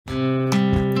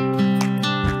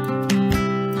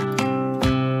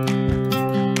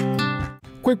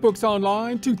QuickBooks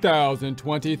Online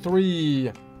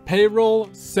 2023 Payroll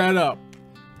Setup.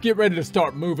 Get ready to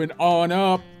start moving on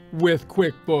up with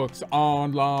QuickBooks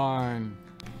Online.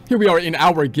 Here we are in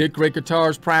our Get Great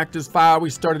Guitars practice file. We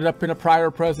started up in a prior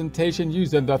presentation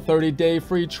using the 30-day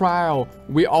free trial.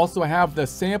 We also have the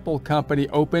sample company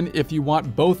open. If you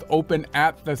want both open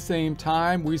at the same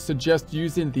time, we suggest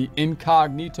using the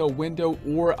incognito window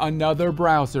or another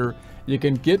browser. You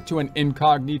can get to an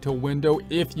incognito window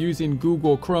if using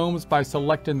Google Chrome's by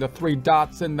selecting the three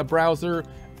dots in the browser,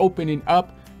 opening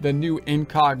up the new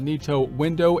incognito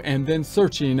window, and then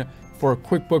searching for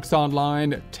QuickBooks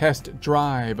Online Test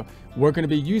Drive. We're going to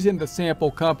be using the sample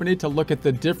company to look at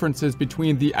the differences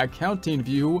between the accounting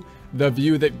view, the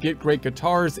view that Get Great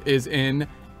Guitars is in,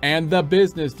 and the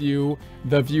business view,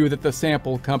 the view that the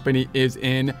sample company is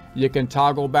in. You can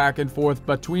toggle back and forth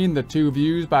between the two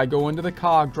views by going to the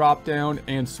cog drop down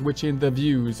and switching the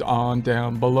views on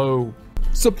down below.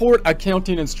 Support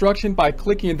accounting instruction by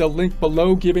clicking the link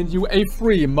below, giving you a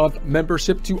free month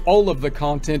membership to all of the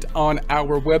content on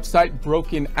our website,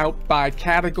 broken out by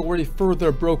category,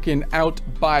 further broken out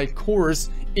by course.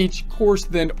 Each course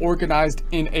then organized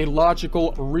in a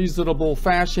logical, reasonable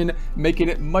fashion, making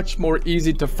it much more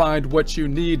easy to find what you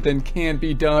need than can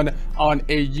be done on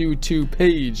a YouTube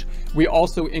page. We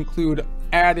also include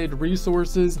added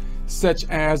resources such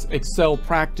as Excel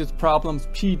practice problems,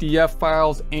 PDF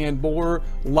files, and more,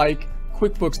 like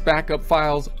QuickBooks backup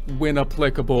files when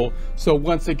applicable. So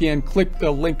once again, click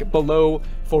the link below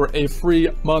for a free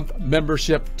month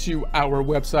membership to our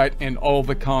website and all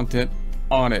the content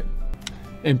on it.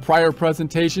 In prior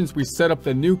presentations, we set up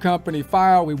the new company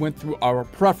file. We went through our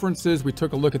preferences. We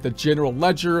took a look at the general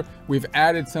ledger. We've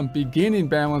added some beginning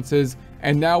balances,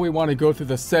 and now we want to go through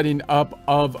the setting up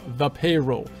of the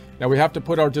payroll. Now we have to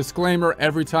put our disclaimer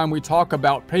every time we talk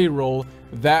about payroll,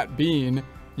 that being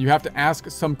you have to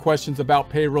ask some questions about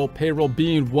payroll, payroll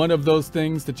being one of those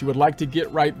things that you would like to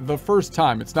get right the first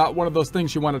time. It's not one of those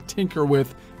things you want to tinker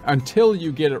with until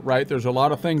you get it right. There's a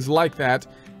lot of things like that,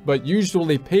 but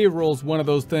usually payroll is one of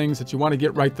those things that you want to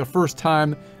get right the first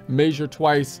time, measure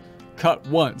twice, cut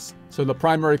once. So the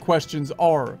primary questions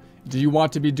are, do you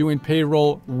want to be doing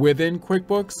payroll within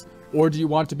QuickBooks? Or do you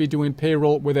want to be doing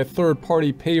payroll with a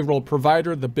third-party payroll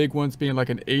provider, the big ones being like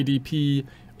an ADP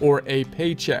or a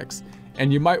Paychex?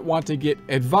 And you might want to get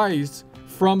advice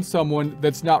from someone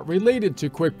that's not related to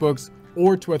QuickBooks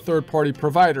or to a third-party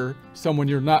provider, someone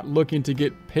you're not looking to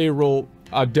get payroll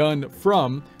done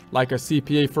from, like a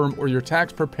CPA firm or your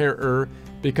tax preparer,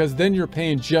 because then you're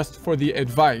paying just for the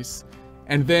advice.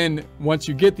 And then once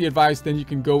you get the advice, then you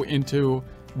can go into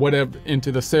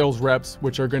the sales reps,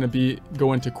 which are going to be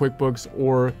going to QuickBooks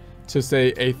or to,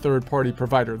 say, a third-party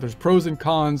provider. There's pros and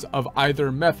cons of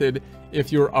either method.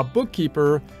 If you're a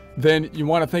bookkeeper, then you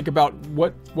want to think about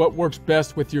what works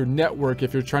best with your network.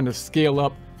 If you're trying to scale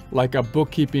up like a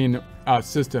bookkeeping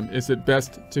system, is it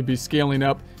best to be scaling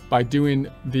up by doing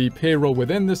the payroll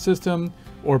within the system,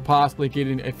 or possibly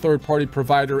getting a third-party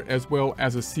provider as well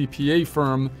as a CPA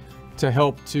firm to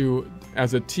help to,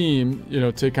 as a team,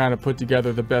 to kind of put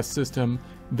together the best system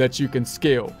that you can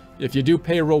scale? If you do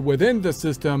payroll within the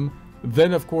system,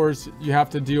 then of course you have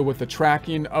to deal with the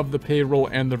tracking of the payroll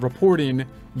and the reporting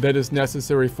that is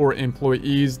necessary for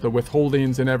employees, the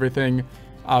withholdings and everything,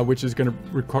 which is going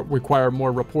to require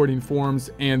more reporting forms,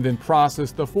 and then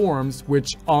process the forms,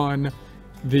 which on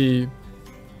the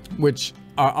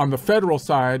federal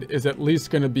side is at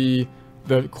least going to be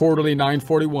the quarterly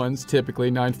 941s, typically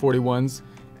 941s.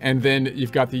 And then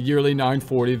you've got the yearly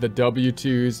 940, the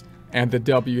W-2s, and the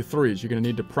W-3s. You're going to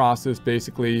need to process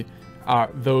basically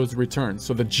those returns.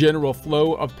 So the general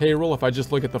flow of payroll, if I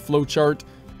just look at the flow chart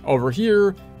over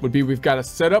here, would be we've got to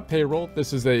set up payroll.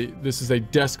 This is a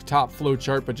desktop flow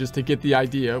chart, but just to get the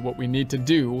idea, what we need to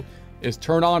do is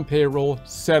turn on payroll,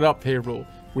 set up payroll.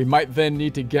 We might then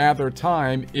need to gather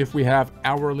time if we have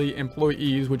hourly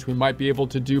employees, which we might be able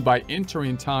to do by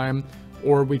entering time,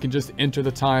 or we can just enter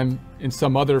the time in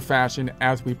some other fashion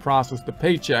as we process the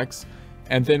paychecks.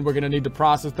 And then we're going to need to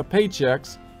process the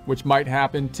paychecks, which might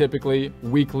happen typically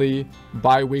weekly,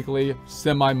 bi-weekly,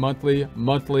 semi-monthly,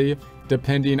 monthly,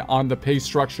 depending on the pay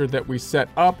structure that we set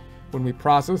up. When we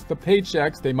process the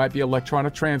paychecks, they might be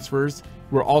electronic transfers.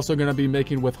 We're also going to be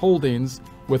making withholdings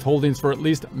for at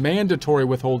least mandatory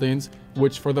withholdings,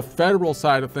 which for the federal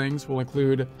side of things will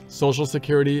include Social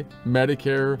Security,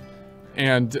 Medicare,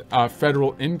 and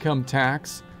federal income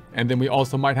tax. And then we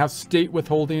also might have state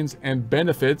withholdings and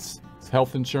benefits,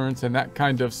 health insurance and that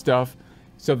kind of stuff,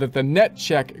 so that the net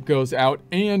check goes out,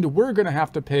 and we're going to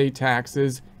have to pay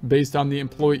taxes based on the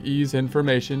employee's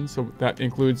information. So that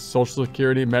includes Social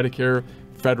Security, Medicare,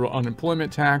 federal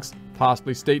unemployment tax,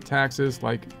 possibly state taxes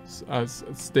like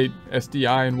state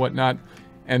SDI and whatnot.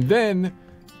 And then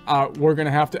we're going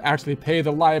to have to actually pay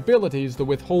the liabilities, the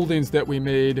withholdings that we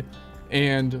made,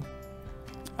 and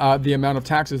the amount of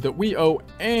taxes that we owe.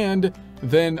 And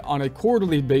then on a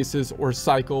quarterly basis or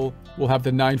cycle, we'll have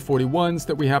the 941s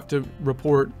that we have to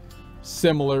report,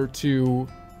 similar to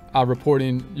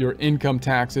reporting your income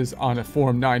taxes on a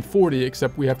Form 940,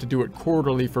 except we have to do it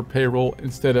quarterly for payroll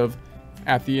instead of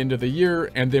at the end of the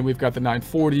year. And then we've got the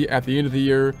 940 at the end of the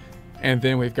year, and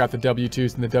then we've got the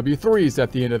W-2s and the W-3s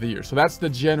at the end of the year. So that's the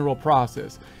general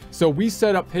process. So we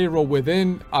set up payroll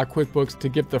within QuickBooks to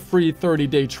give the free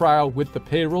 30-day trial with the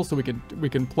payroll, so we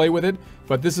can play with it.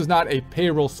 But this is not a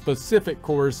payroll specific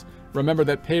course. Remember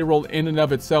that payroll in and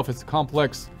of itself is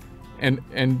complex, and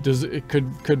it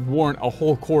could warrant a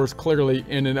whole course clearly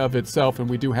in and of itself. And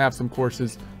we do have some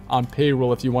courses on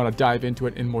payroll if you want to dive into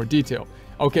it in more detail.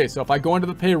 Okay, so if I go into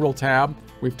the payroll tab,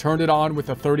 we've turned it on with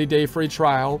a 30-day free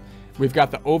trial. We've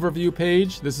got the overview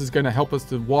page. This is going to help us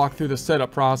to walk through the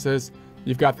setup process.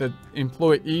 You've got the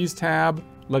employees tab,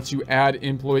 lets you add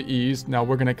employees. Now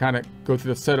we're going to kind of go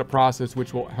through the setup process,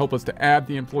 which will help us to add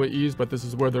the employees, but this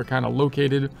is where they're kind of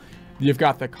located. You've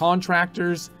got the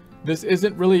contractors. This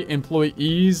isn't really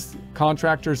employees.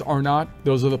 Contractors are not.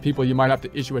 Those are the people you might have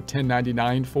to issue a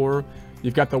 1099 for.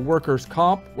 You've got the workers'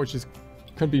 comp, which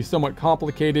could be somewhat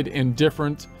complicated and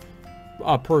different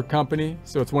per company.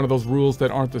 So it's one of those rules that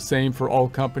aren't the same for all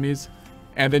companies.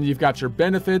 And then you've got your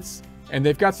benefits, and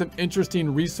they've got some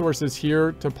interesting resources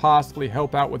here to possibly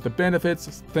help out with the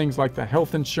benefits, things like the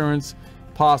health insurance,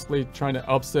 possibly trying to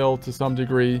upsell to some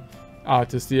degree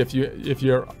to see if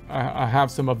you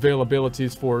have some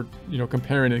availabilities for,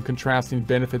 comparing and contrasting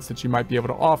benefits that you might be able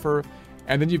to offer.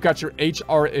 And then you've got your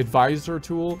HR advisor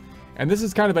tool. And this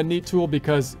is kind of a neat tool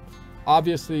because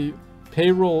obviously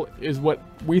payroll is what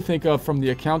we think of from the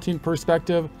accounting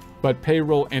perspective, but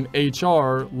payroll and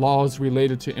HR laws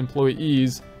related to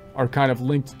employees are kind of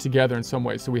linked together in some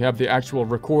way. So we have the actual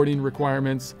recording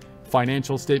requirements,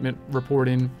 financial statement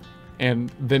reporting,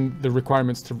 and then the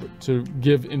requirements to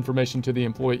give information to the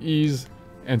employees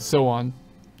and so on.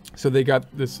 So they got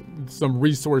some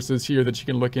resources here that you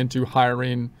can look into: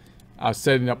 hiring,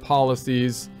 setting up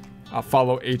policies,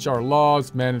 follow HR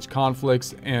laws, manage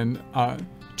conflicts, and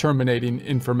terminating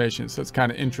information. So it's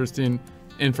kind of interesting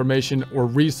information or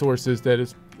resources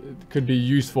that could be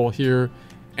useful here.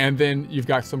 And then you've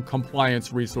got some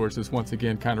compliance resources, once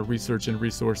again, kind of research and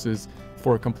resources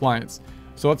for compliance.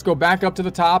 So let's go back up to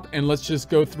the top and let's just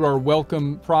go through our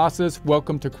welcome process.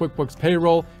 Welcome to QuickBooks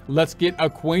Payroll. Let's get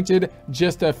acquainted.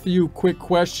 Just a few quick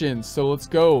questions. So let's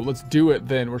go. Let's do it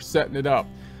then. We're setting it up.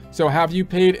 So have you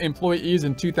paid employees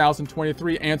in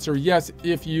 2023? Answer yes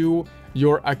if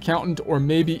your accountant, or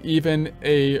maybe even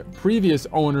a previous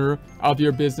owner of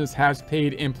your business has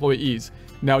paid employees.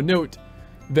 Now note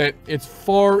that it's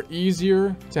far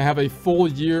easier to have a full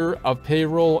year of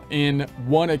payroll in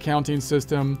one accounting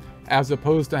system as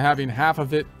opposed to having half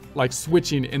of it like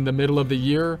switching in the middle of the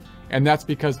year. And that's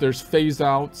because there's phase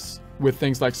outs with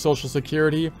things like Social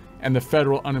Security and the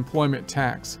federal unemployment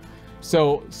tax.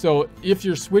 So if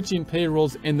you're switching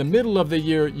payrolls in the middle of the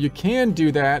year, you can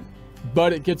do that,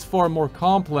 but it gets far more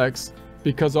complex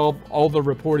because of all the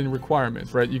reporting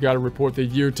requirements, right? You got to report the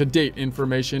year-to-date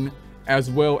information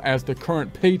as well as the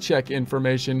current paycheck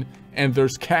information, and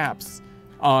there's caps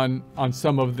on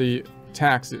some of the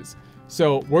taxes.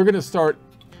 So we're going to start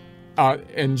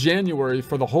in January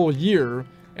for the whole year,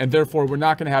 and therefore we're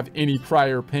not going to have any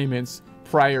prior payments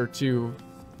prior to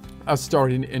us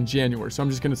starting in January. So I'm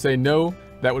just going to say no.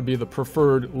 That would be the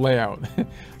preferred layout.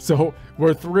 So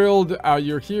we're thrilled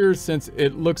you're here, since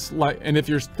it looks like, and if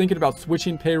you're thinking about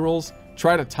switching payrolls,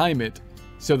 try to time it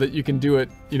so that you can do it,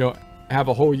 have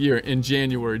a whole year in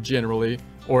January generally,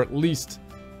 or at least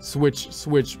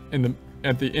switch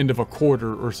at the end of a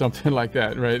quarter or something like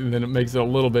that, right? And then it makes it a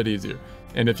little bit easier.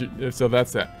 And so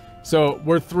that's that. So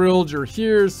we're thrilled you're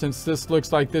here. Since this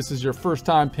looks like this is your first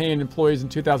time paying employees in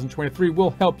 2023,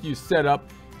 we'll help you set up.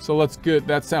 So let's good.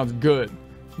 That sounds good.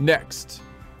 Next.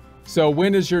 So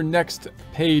when is your next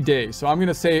payday? So I'm going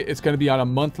to say it's going to be on a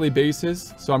monthly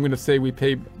basis. So I'm going to say we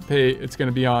pay it's going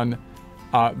to be on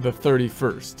the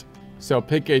 31st. So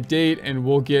pick a date and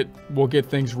we'll get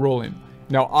things rolling.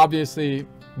 Now, obviously,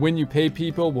 when you pay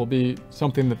people will be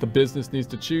something that the business needs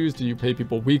to choose. Do you pay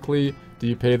people weekly? Do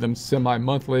you pay them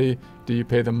semi-monthly? Do you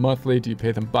pay them monthly? Do you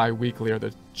pay them bi-weekly? Are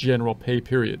the general pay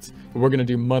periods? But we're going to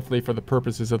do monthly for the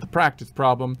purposes of the practice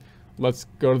problem. Let's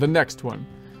go to the next one.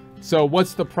 So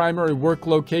what's the primary work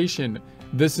location?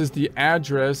 This is the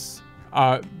address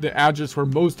where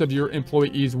most of your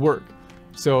employees work.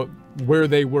 So where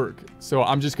they work. So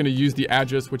I'm just going to use the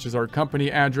address, which is our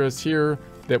company address here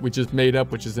that we just made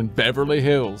up, which is in Beverly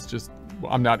Hills.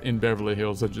 I'm not in Beverly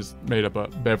Hills. I just made up a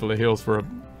Beverly Hills for a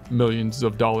millions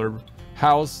of dollar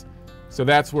house. So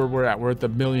that's where we're at. We're at the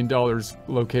 $1 million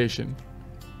location.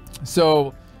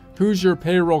 So who's your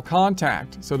payroll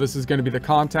contact? So this is going to be the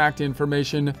contact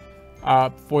information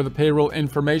for the payroll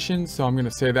information. So I'm going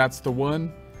to say that's the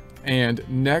one. And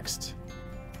next.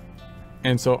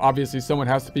 And so obviously someone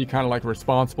has to be kind of like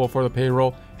responsible for the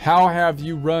payroll. How have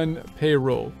you run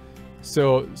payroll?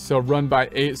 So run by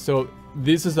eight. So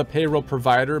this is a payroll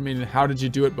provider, meaning how did you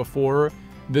do it before?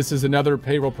 This is another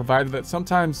payroll provider that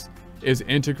sometimes is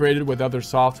integrated with other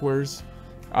softwares.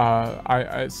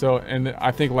 And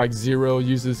I think like Xero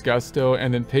uses Gusto,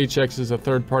 and then Paychex is a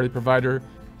third-party provider.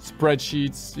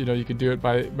 Spreadsheets, you can do it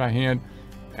by hand.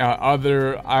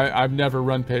 I've never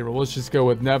run payroll. Let's just go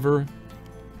with never.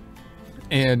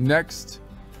 And next,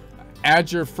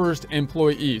 add your first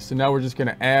employee. So now we're just going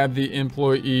to add the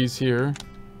employees here.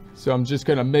 So I'm just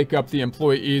going to make up the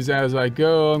employees as I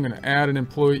go. I'm going to add an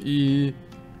employee,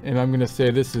 and I'm going to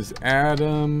say this is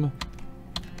Adam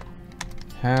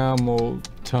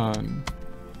Hamilton.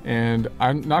 And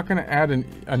I'm not going to add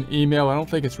an email. I don't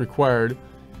think it's required.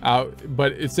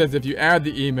 But it says if you add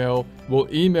the email,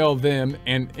 we'll email them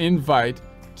an invite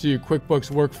to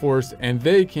QuickBooks Workforce, and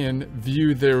they can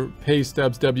view their pay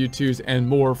stubs, W-2s, and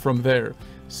more from there.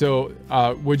 So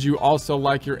would you also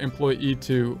like your employee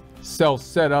to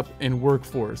self-set up in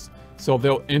Workforce? So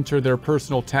they'll enter their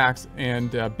personal tax and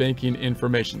banking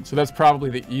information. So that's probably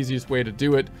the easiest way to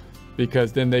do it,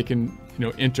 because then they can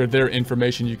enter their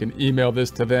information. You can email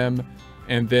this to them,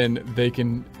 and then they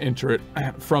can enter it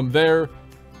from there.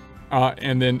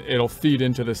 And then it'll feed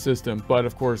into the system. But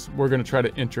of course, we're going to try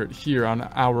to enter it here on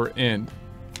our end.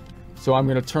 So I'm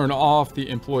going to turn off the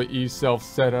employee self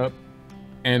setup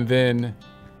and then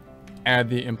add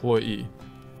the employee.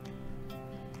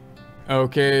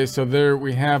 Okay, so there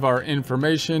we have our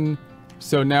information.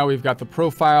 So now we've got the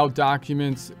profile,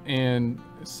 documents, and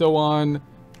so on.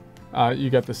 You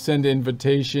got the send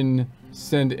invitation,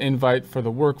 send invite for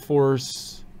the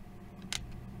workforce.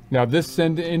 Now this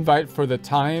send invite for the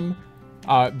time,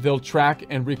 they'll track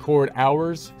and record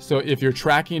hours. So if you're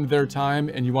tracking their time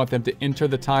and you want them to enter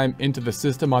the time into the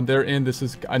system on their end, this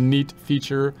is a neat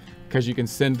feature because you can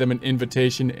send them an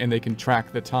invitation and they can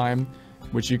track the time,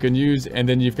 which you can use. And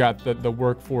then you've got the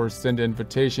workforce send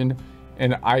invitation.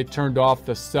 And I turned off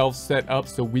the self set up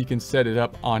so we can set it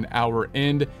up on our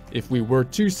end. If we were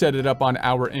to set it up on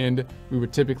our end, we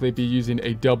would typically be using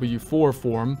a W-4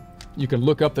 form. You can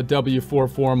look up the W-4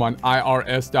 form on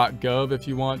irs.gov if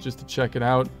you want, just to check it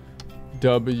out.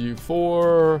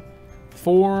 W-4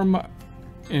 form,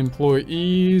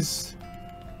 employees.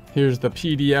 Here's the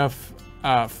PDF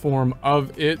form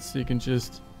of it, so you can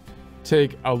just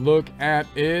take a look at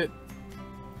it.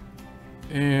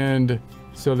 And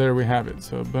so there we have it.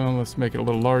 So boom, let's make it a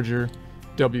little larger.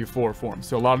 W-4 form.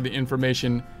 So a lot of the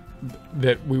information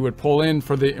that we would pull in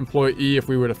for the employee, if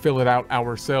we were to fill it out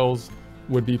ourselves,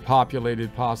 would be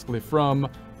populated possibly from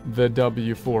the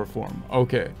W-4 form.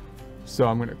 Okay, so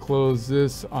I'm going to close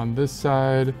this on this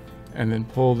side and then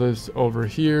pull this over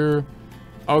here.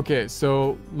 Okay,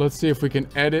 so let's see if we can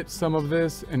edit some of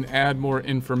this and add more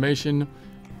information.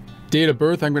 Date of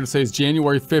birth, I'm going to say is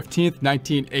January 15th,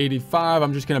 1985.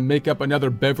 I'm just going to make up another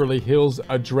Beverly Hills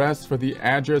address for the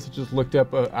address. I just looked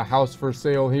up a house for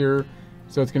sale here.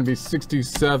 So it's going to be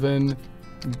 67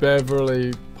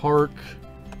 Beverly Park,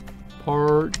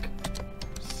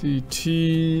 CT,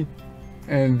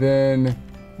 and then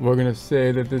we're going to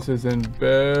say that this is in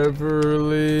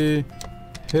Beverly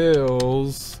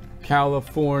Hills,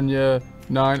 California,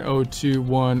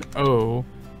 90210.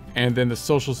 And then the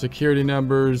social security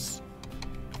numbers,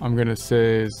 I'm going to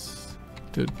say is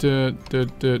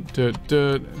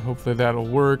hopefully that'll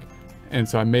work. And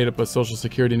so I made up a social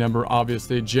security number,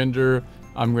 obviously. Gender,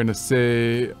 I'm going to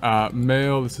say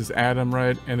male. This is Adam,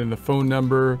 right? And then the phone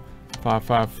number,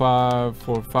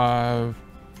 55545.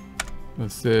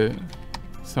 Let's say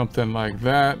something like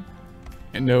that.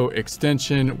 And no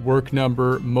extension, work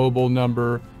number, mobile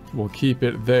number. We'll keep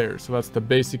it there. So that's the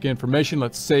basic information.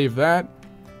 Let's save that.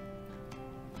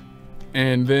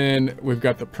 And then we've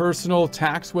got the personal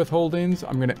tax withholdings.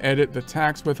 I'm going to edit the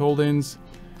tax withholdings.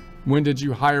 When did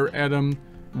you hire Adam?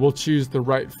 We'll choose the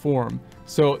right form.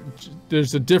 So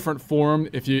there's a different form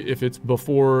if it's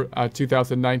before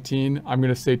 2019. I'm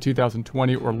going to say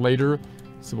 2020 or later.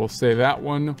 So we'll say that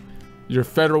one. Your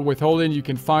federal withholding, you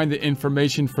can find the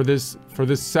information for this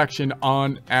section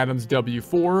on Adam's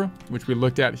W-4, which we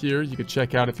looked at here. You could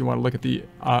check out if you want to look at the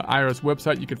IRS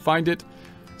website. You could find it.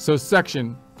 So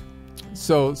section,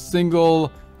 so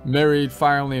single, married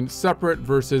filing separate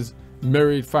versus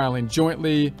married filing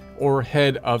jointly, or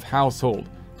head of household.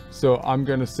 So I'm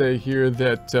going to say here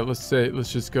that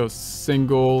let's just go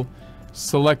single.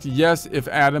 Select yes if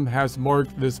Adam has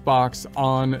marked this box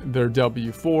on their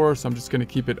W-4. So I'm just going to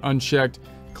keep it unchecked.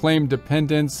 Claim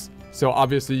dependents. So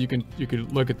obviously you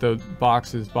could look at the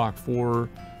boxes, box 4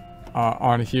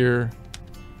 on here.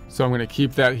 So I'm going to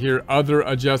keep that here. Other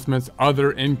adjustments,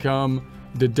 other income,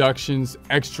 deductions,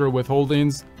 extra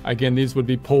withholdings. Again, these would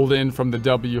be pulled in from the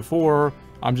W-4.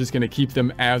 I'm just going to keep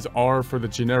them as are for the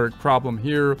generic problem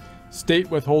here. State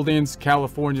withholdings,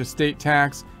 California state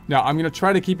tax. Now I'm going to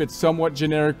try to keep it somewhat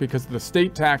generic because the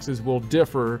state taxes will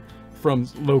differ from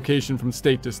location from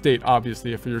state to state.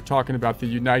 Obviously, if you're talking about the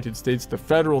United States, the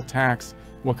federal tax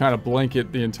will kind of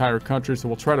blanket the entire country. So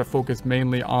we'll try to focus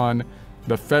mainly on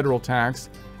the federal tax.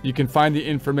 You can find the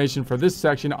information for this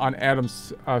section on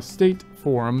Adam's state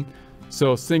form.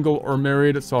 So single or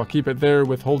married, so I'll keep it there.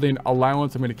 Withholding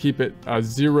allowance, I'm going to keep it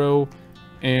 0,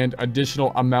 and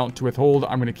additional amount to withhold,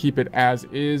 I'm going to keep it as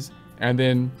is. And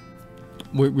then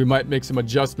we might make some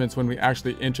adjustments when we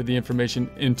actually enter the information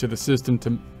into the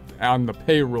system on the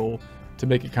payroll to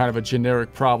make it kind of a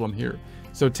generic problem here.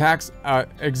 So tax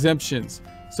exemptions.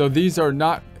 So these are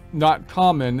not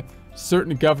common.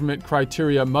 Certain government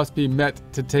criteria must be met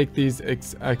to take these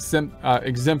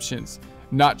exemptions.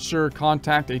 Not sure,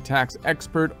 contact a tax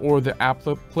expert or the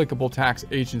applicable tax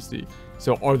agency.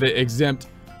 So are they exempt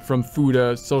from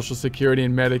FUTA, Social Security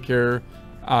and Medicare,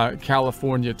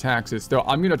 California taxes? So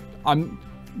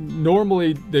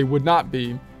normally they would not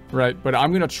be, right? But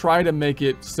I'm gonna try to make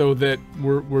it so that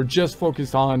we're just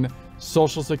focused on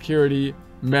Social Security,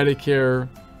 Medicare,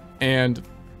 and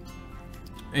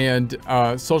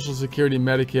Social Security,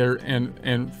 Medicare,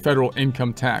 and federal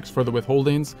income tax for the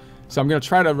withholdings. So I'm going to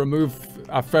try to remove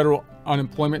federal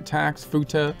unemployment tax,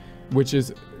 FUTA, which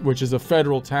is a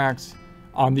federal tax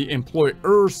on the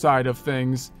employer side of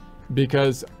things,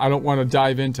 because I don't want to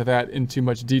dive into that in too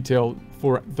much detail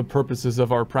for the purposes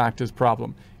of our practice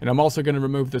problem. And I'm also going to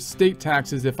remove the state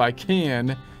taxes if I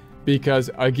can, because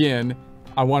again,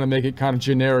 I want to make it kind of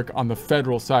generic on the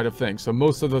federal side of things. So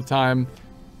most of the time,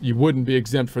 you wouldn't be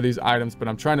exempt for these items, but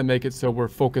I'm trying to make it so we're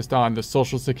focused on the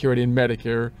Social Security and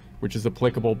Medicare, which is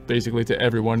applicable basically to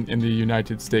everyone in the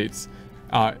United States.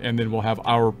 And then we'll have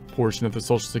our portion of the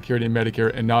Social Security and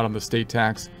Medicare, and not on the state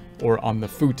tax or on the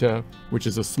FUTA, which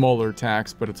is a smaller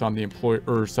tax, but it's on the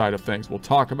employer side of things. We'll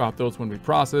talk about those when we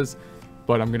process,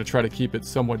 but I'm going to try to keep it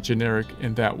somewhat generic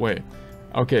in that way.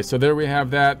 Okay, so there we have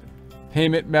that.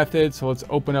 Payment method. So let's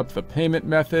open up the payment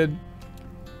method.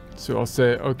 So I'll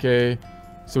say, okay,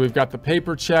 so we've got the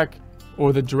paper check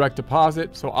or the direct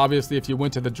deposit. So obviously if you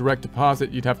went to the direct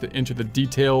deposit, you'd have to enter the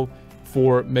detail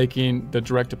for making the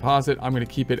direct deposit. I'm going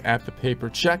to keep it at the paper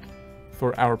check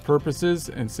for our purposes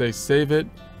and say save it.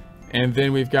 And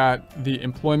then we've got the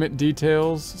employment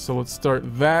details. So let's start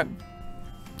that.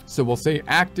 So we'll say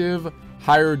active,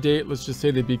 hire date. Let's just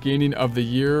say the beginning of the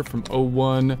year from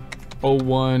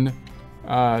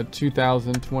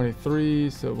 2023.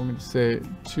 So we're going to say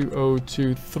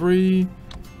 2023.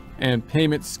 And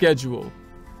payment schedule.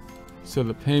 So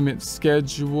the payment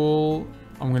schedule,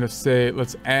 I'm going to say,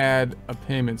 let's add a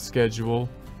payment schedule.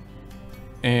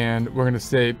 And we're going to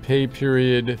say pay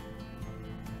period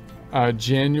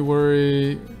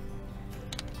January.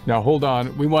 Now hold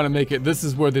on, we want to make it, this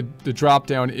is where the drop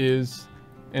down is.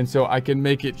 And so I can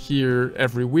make it here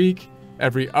every week,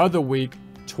 every other week,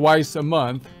 twice a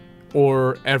month,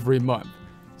 or every month.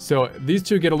 So these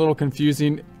two get a little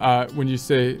confusing when you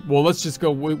say, well, let's just go,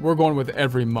 we're going with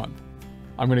every month.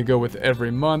 I'm going to go with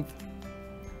every month.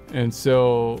 And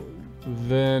so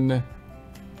then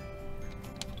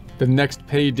the next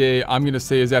payday, I'm going to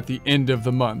say is at the end of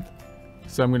the month.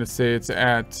 So I'm going to say it's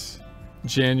at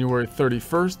January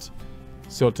 31st.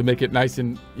 So to make it nice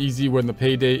and easy when the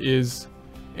payday is,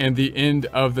 and the end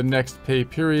of the next pay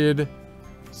period.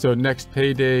 So next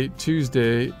payday,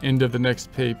 Tuesday, end of the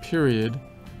next pay period,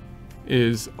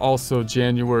 is also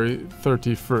January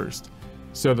 31st.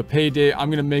 So the payday, I'm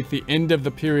going to make the end of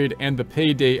the period and the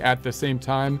payday at the same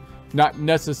time. Not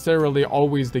necessarily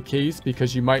always the case,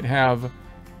 because you might have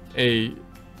a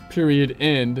period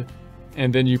end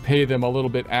and then you pay them a little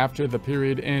bit after the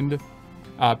period end.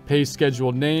 Pay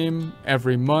schedule name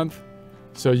every month.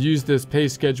 So use this pay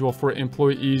schedule for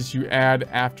employees you add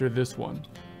after this one.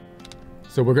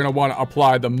 So we're going to want to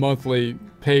apply the monthly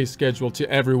pay schedule to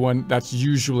everyone. That's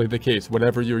usually the case.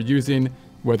 Whatever you're using,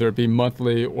 whether it be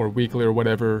monthly or weekly or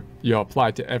whatever, you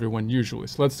apply to everyone usually.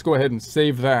 So let's go ahead and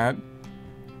save that.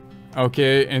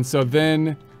 Okay, and so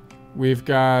then We've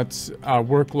got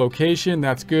work location.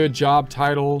 That's good. Job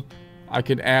title. I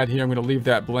can add here. I'm going to leave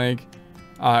that blank.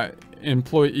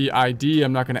 Employee ID.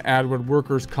 I'm not going to add word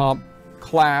workers comp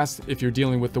class if you're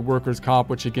dealing with the workers comp,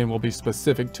 which again will be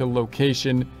specific to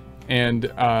location and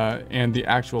the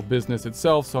actual business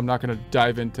itself. So I'm not going to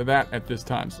dive into that at this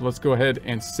time. So let's go ahead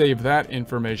and save that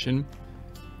information.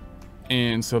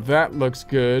 And so that looks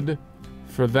good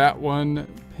for that one.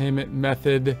 Payment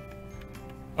method.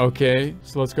 Okay,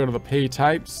 so let's go to the pay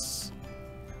types.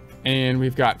 And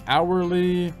we've got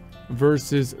hourly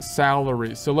versus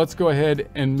salary. So let's go ahead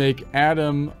and make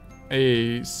Adam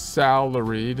a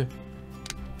salaried.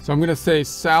 So I'm going to say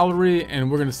salary, and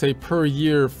we're going to say per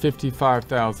year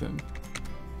 55,000.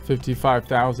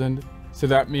 55,000. So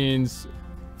that means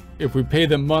if we pay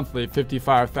them monthly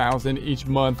 55,000 each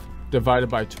month divided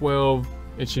by 12,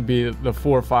 it should be the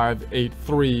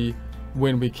 4583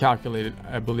 when we calculate it,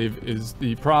 I believe is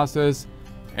the process.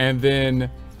 And then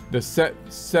the set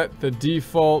the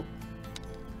default.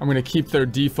 I'm going to keep their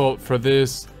default for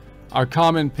this. Our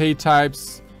common pay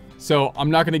types. So I'm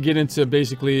not going to get into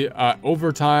basically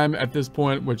overtime at this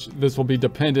point, which this will be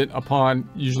dependent upon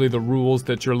usually the rules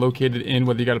that you're located in,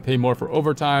 whether you got to pay more for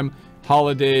overtime,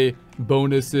 holiday,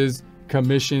 bonuses,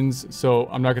 commissions. So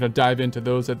I'm not going to dive into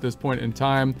those at this point in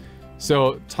time.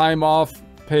 So time off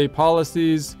pay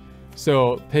policies.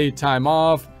 So paid time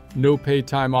off, no paid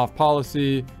time off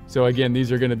policy. So again,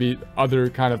 these are going to be other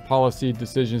kind of policy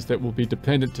decisions that will be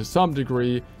dependent to some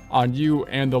degree on you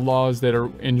and the laws that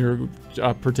are in your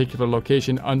particular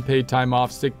location. Unpaid time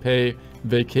off, sick pay,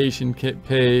 vacation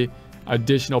pay,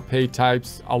 additional pay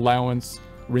types, allowance,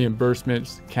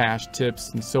 reimbursements, cash tips,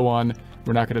 and so on.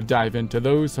 We're not going to dive into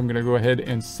those. So I'm going to go ahead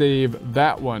and save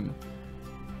that one.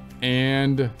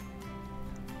 And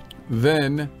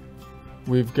then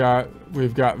we've got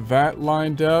that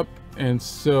lined up. And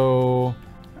so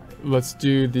let's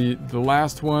do the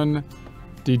last one,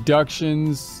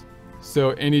 deductions.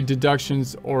 So any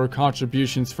deductions or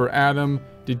contributions for Adam.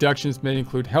 Deductions may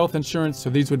include health insurance. So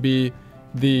these would be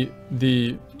the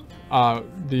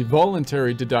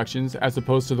voluntary deductions as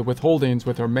opposed to the withholdings,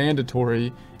 which are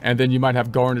mandatory. And then you might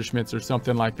have garnishments or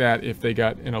something like that if they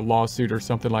got in a lawsuit or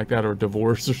something like that, or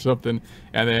divorce or something,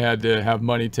 and they had to have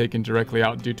money taken directly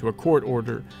out due to a court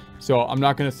order. So I'm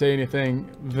not going to say anything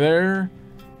there.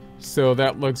 So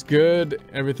that looks good.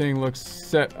 Everything looks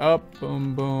set up.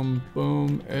 Boom, boom,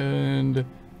 boom. And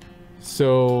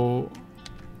so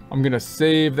I'm going to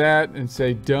save that and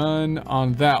say done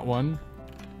on that one.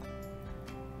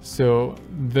 So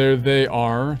there they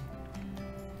are.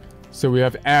 So we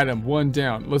have Adam, one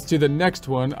down. Let's do the next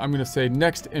one. I'm going to say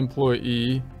next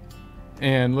employee.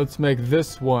 And let's make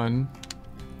this one.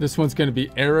 This one's going to be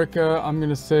Erica, I'm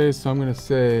going to say. So I'm going to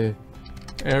say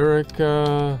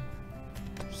Erica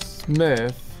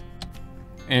Smith.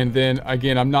 And then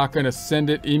again, I'm not going to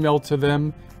send it email to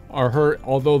them or her,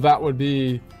 although that would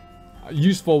be a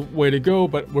useful way to go,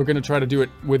 but we're going to try to do it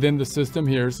within the system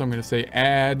here. So I'm going to say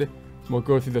add. We'll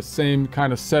go through the same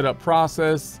kind of setup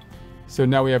process. So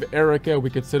now we have Erica. We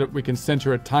can set up, we can send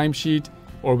her a timesheet,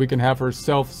 or we can have her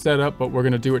self set up, but we're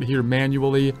going to do it here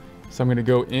manually. So I'm going to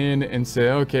go in and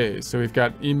say, okay, so we've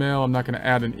got email. I'm not going to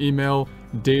add an email.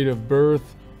 Date of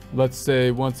birth. Let's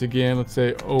say, once again, let's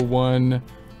say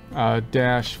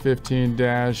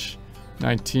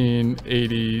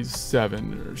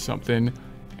 01-15-1987 or something.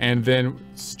 And then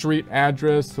street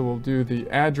address. So we'll do the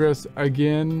address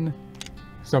again.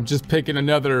 So I'm just picking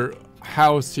another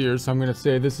house here. So I'm going to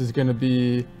say this is going to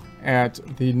be at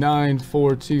the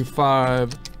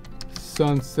 9425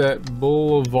 Sunset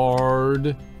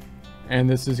Boulevard. And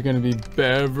this is going to be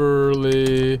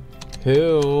Beverly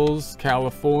Hills,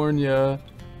 California.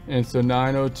 And so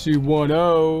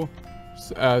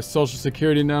 90210, social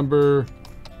security number.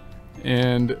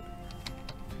 And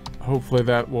hopefully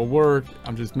that will work.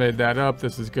 I'm just made that up.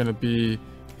 This is going to be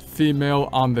female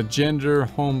on the gender,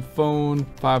 home phone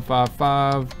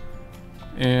 555,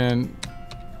 and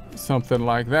something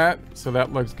like that. So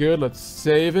that looks good. Let's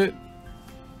save it.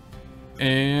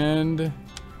 And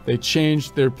they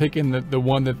changed, they're picking the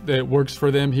one that works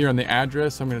for them here on the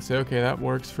address. So I'm going to say, okay, that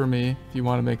works for me. If you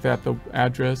want to make that the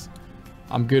address,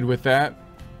 I'm good with that.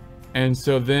 And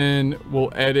so then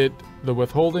we'll edit the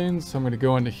withholdings. So I'm going to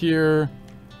go into here.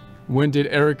 When did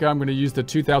Erica, I'm going to use the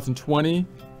 2020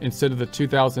 instead of the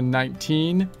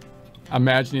 2019.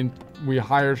 Imagining we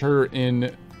hired her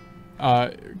in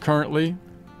currently.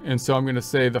 And so I'm going to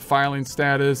say the filing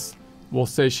status. We'll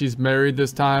say she's married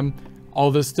this time. All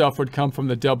this stuff would come from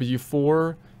the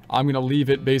W-4. I'm going to leave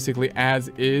it basically as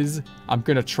is. I'm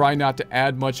going to try not to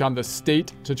add much on the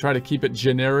state to try to keep it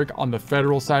generic on the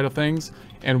federal side of things.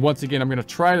 And once again, I'm going to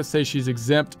try to say she's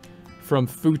exempt from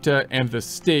FUTA and the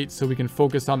state so we can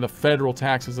focus on the federal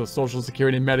taxes of Social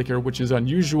Security and Medicare, which is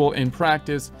unusual in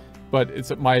practice, but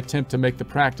it's my attempt to make the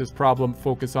practice problem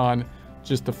focus on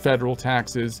just the federal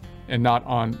taxes and not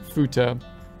on FUTA,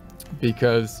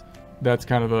 because that's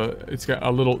kind of it's got a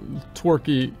little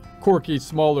quirky,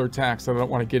 smaller tax that I don't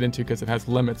want to get into because it has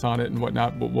limits on it and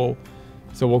whatnot, but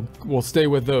we'll stay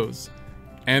with those.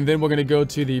 And then we're going to go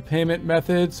to the payment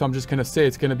method. So I'm just going to say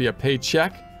it's going to be a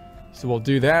paycheck. So we'll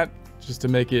do that just to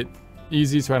make it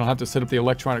easy so I don't have to set up the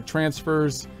electronic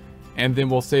transfers. And then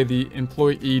we'll say the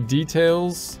employee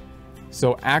details.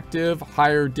 So active,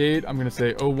 hire date, I'm going to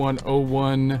say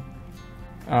 0101,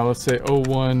 let's say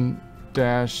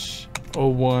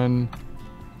 01-01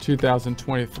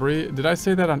 2023. Did I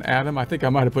say that on Adam? I think I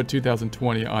might have put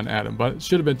 2020 on Adam, but it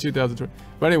should have been 2020.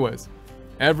 But anyways,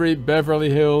 every Beverly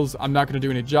Hills, I'm not going to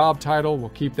do any job title. We'll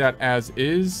keep that as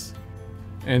is.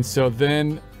 And so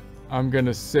then I'm going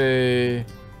to say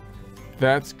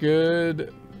that's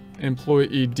good.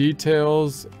 Employee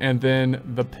details, and then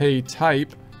the pay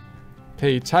type.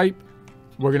 Pay type,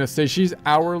 we're going to say she's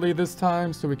hourly this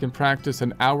time, so we can practice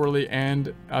an hourly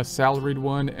and a salaried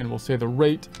one. And we'll say the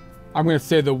rate. I'm going to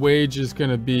say the wage is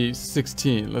going to be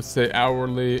 16. Let's say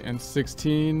hourly and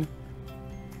 16.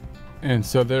 And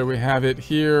so there we have it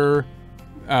here.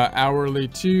 Hourly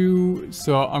too.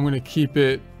 So I'm going to keep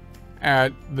it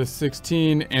at the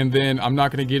 16. And then I'm not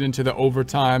going to get into the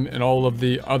overtime and all of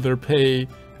the other pay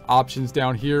options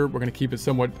down here. We're going to keep it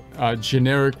somewhat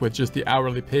generic with just the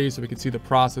hourly pay so we can see the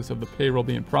process of the payroll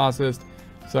being processed.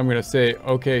 So I'm going to say,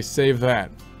 okay, save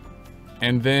that.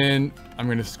 And then I'm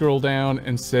going to scroll down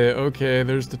and say, okay,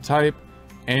 there's the type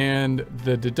and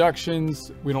the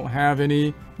deductions. We don't have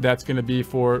any. That's going to be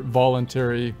for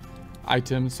voluntary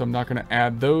items. So I'm not going to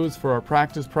add those for our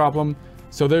practice problem.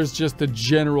 So there's just the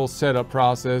general setup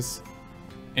process.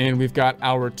 And we've got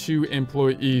our 2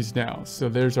 employees now. So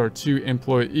there's our 2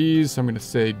 employees. So I'm going to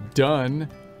say done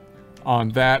on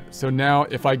that. So now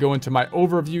if I go into my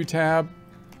overview tab,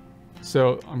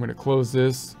 so I'm going to close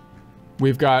this.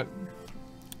 We've got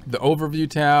the overview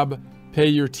tab, pay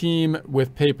your team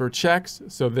with paper checks.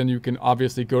 So then you can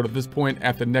obviously go to this point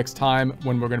at the next time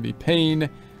when we're going to be paying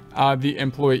the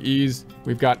employees.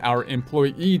 We've got our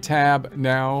employee tab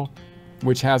now,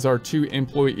 which has our 2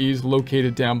 employees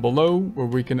located down below, where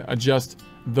we can adjust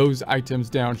those items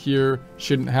down here.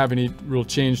 Shouldn't have any real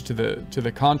change to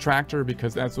the contractor,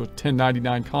 because that's a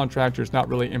 1099 contractors, not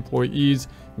really employees.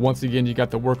 Once again, you got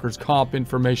the workers' comp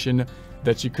information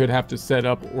that you could have to set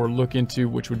up or look into,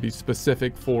 which would be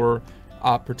specific for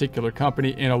a particular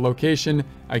company in a location.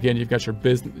 Again, you've got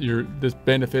this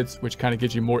benefits, which kind of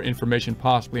gives you more information,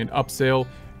 possibly an upsell.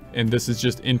 And this is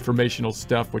just informational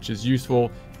stuff, which is useful,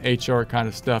 HR kind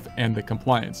of stuff, and the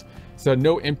compliance. So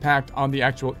no impact on the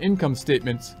actual income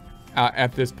statements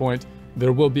at this point.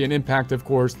 There will be an impact, of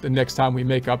course, the next time we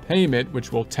make a payment,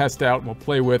 which we'll test out and we'll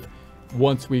play with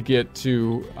once we get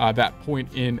to that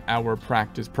point in our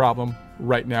practice problem.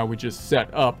 Right now, we just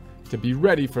set up to be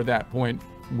ready for that point,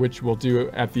 which we'll do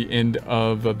at the end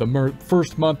of the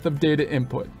first month of data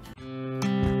input.